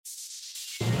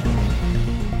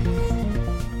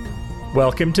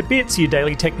Welcome to Bits, your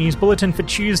daily tech news bulletin for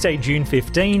Tuesday, June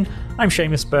 15. I'm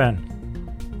Seamus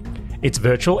Byrne. It's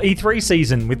virtual E3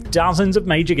 season with dozens of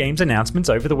major games announcements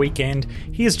over the weekend.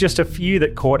 Here's just a few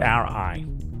that caught our eye.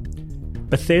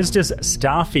 Bethesda's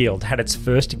Starfield had its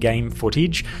first game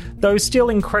footage, though still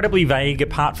incredibly vague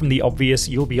apart from the obvious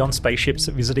you'll be on spaceships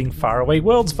visiting faraway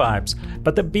worlds vibes.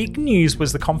 But the big news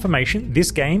was the confirmation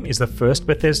this game is the first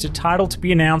Bethesda title to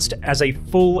be announced as a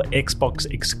full Xbox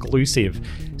exclusive,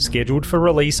 scheduled for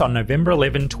release on November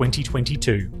 11,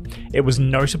 2022. It was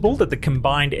notable that the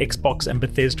combined Xbox and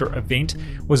Bethesda event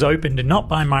was opened not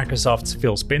by Microsoft's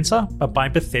Phil Spencer, but by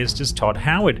Bethesda's Todd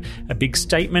Howard, a big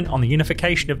statement on the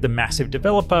unification of the massive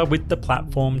developer with the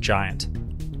platform giant.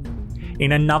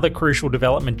 In another crucial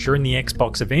development during the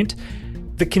Xbox event,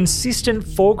 the consistent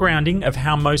foregrounding of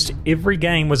how most every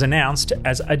game was announced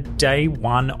as a day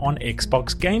one on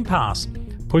Xbox Game Pass,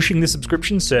 pushing the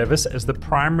subscription service as the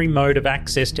primary mode of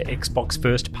access to Xbox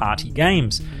first-party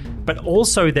games, but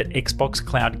also that Xbox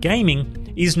Cloud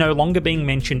Gaming is no longer being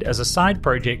mentioned as a side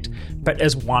project, but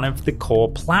as one of the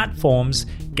core platforms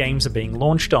games are being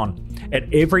launched on.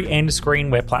 At every end screen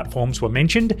where platforms were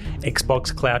mentioned,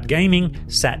 Xbox Cloud Gaming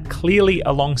sat clearly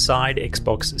alongside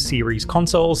Xbox Series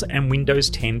consoles and Windows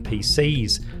 10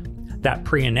 PCs. That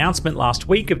pre-announcement last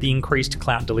week of the increased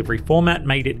cloud delivery format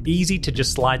made it easy to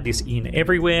just slide this in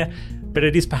everywhere, but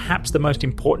it is perhaps the most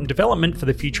important development for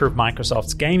the future of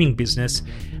Microsoft's gaming business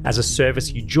as a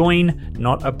service you join,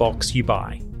 not a box you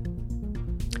buy.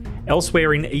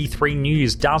 Elsewhere in E3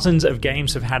 news, dozens of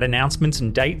games have had announcements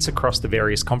and dates across the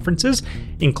various conferences,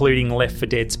 including Left 4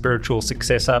 Dead spiritual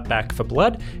successor Back 4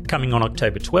 Blood, coming on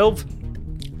October 12,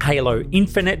 Halo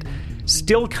Infinite,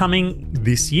 still coming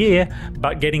this year,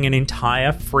 but getting an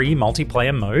entire free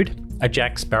multiplayer mode, a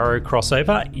Jack Sparrow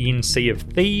crossover in Sea of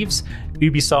Thieves,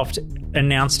 Ubisoft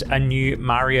announced a new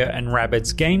Mario and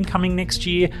Rabbids game coming next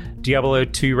year, Diablo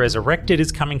 2 Resurrected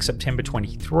is coming September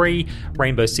 23,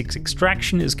 Rainbow Six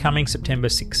Extraction is coming September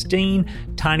 16,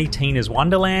 Tiny Tina's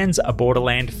Wonderlands, a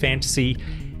Borderland fantasy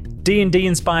D&D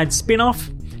inspired spin-off,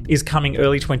 is coming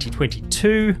early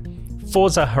 2022,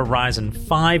 Forza Horizon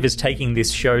 5 is taking this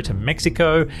show to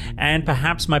Mexico, and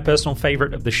perhaps my personal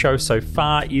favourite of the show so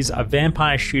far is a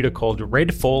vampire shooter called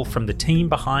Redfall from the team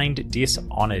behind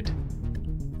Dishonored.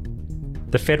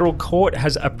 The federal court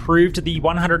has approved the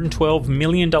 $112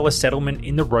 million settlement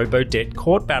in the robo-debt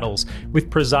court battles, with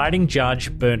presiding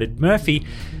judge Bernard Murphy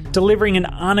delivering an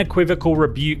unequivocal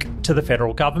rebuke to the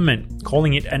federal government,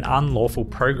 calling it an unlawful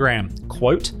program.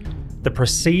 Quote, "The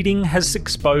proceeding has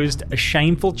exposed a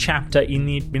shameful chapter in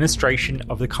the administration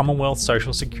of the Commonwealth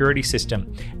Social Security system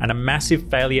and a massive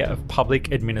failure of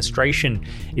public administration.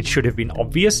 It should have been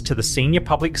obvious to the senior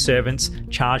public servants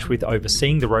charged with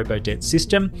overseeing the robo-debt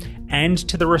system and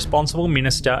to the responsible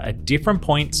minister at different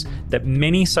points that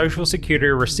many Social Security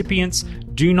recipients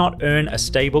do not earn a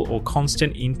stable or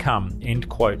constant income." End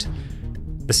quote.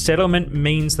 The settlement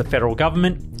means the federal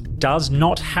government does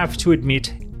not have to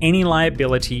admit any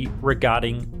liability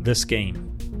regarding the scheme.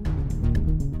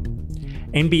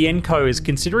 NBN Co is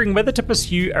considering whether to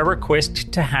pursue a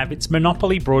request to have its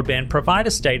monopoly broadband provider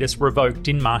status revoked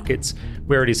in markets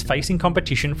where it is facing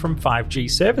competition from 5G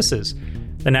services.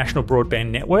 The National Broadband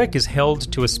Network is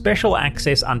held to a special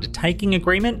access undertaking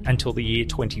agreement until the year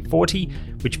 2040,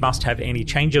 which must have any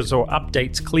changes or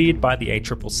updates cleared by the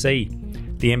ACCC.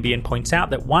 The NBN points out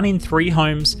that 1 in 3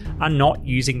 homes are not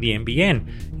using the NBN,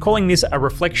 calling this a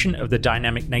reflection of the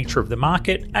dynamic nature of the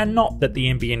market and not that the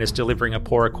NBN is delivering a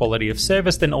poorer quality of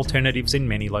service than alternatives in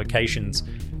many locations.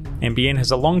 NBN has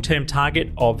a long-term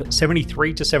target of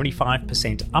 73 to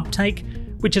 75% uptake,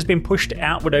 which has been pushed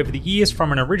outward over the years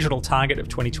from an original target of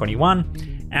 2021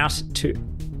 out to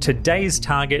today's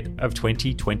target of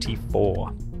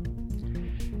 2024.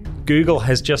 Google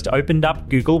has just opened up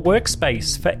Google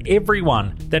Workspace for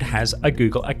everyone that has a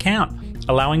Google account,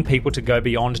 allowing people to go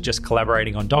beyond just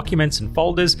collaborating on documents and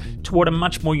folders toward a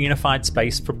much more unified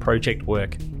space for project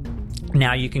work.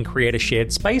 Now you can create a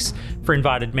shared space for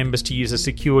invited members to use a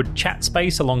secured chat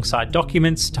space alongside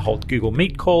documents, to hold Google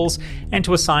Meet calls, and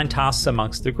to assign tasks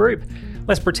amongst the group.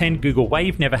 Let's pretend Google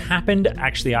Wave never happened.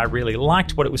 Actually, I really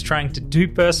liked what it was trying to do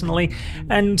personally,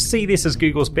 and see this as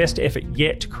Google's best effort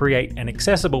yet to create an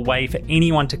accessible way for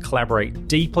anyone to collaborate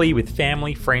deeply with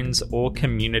family, friends, or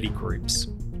community groups.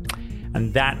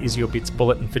 And that is your Bits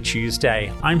Bulletin for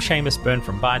Tuesday. I'm Seamus Byrne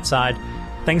from Byteside.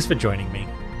 Thanks for joining me.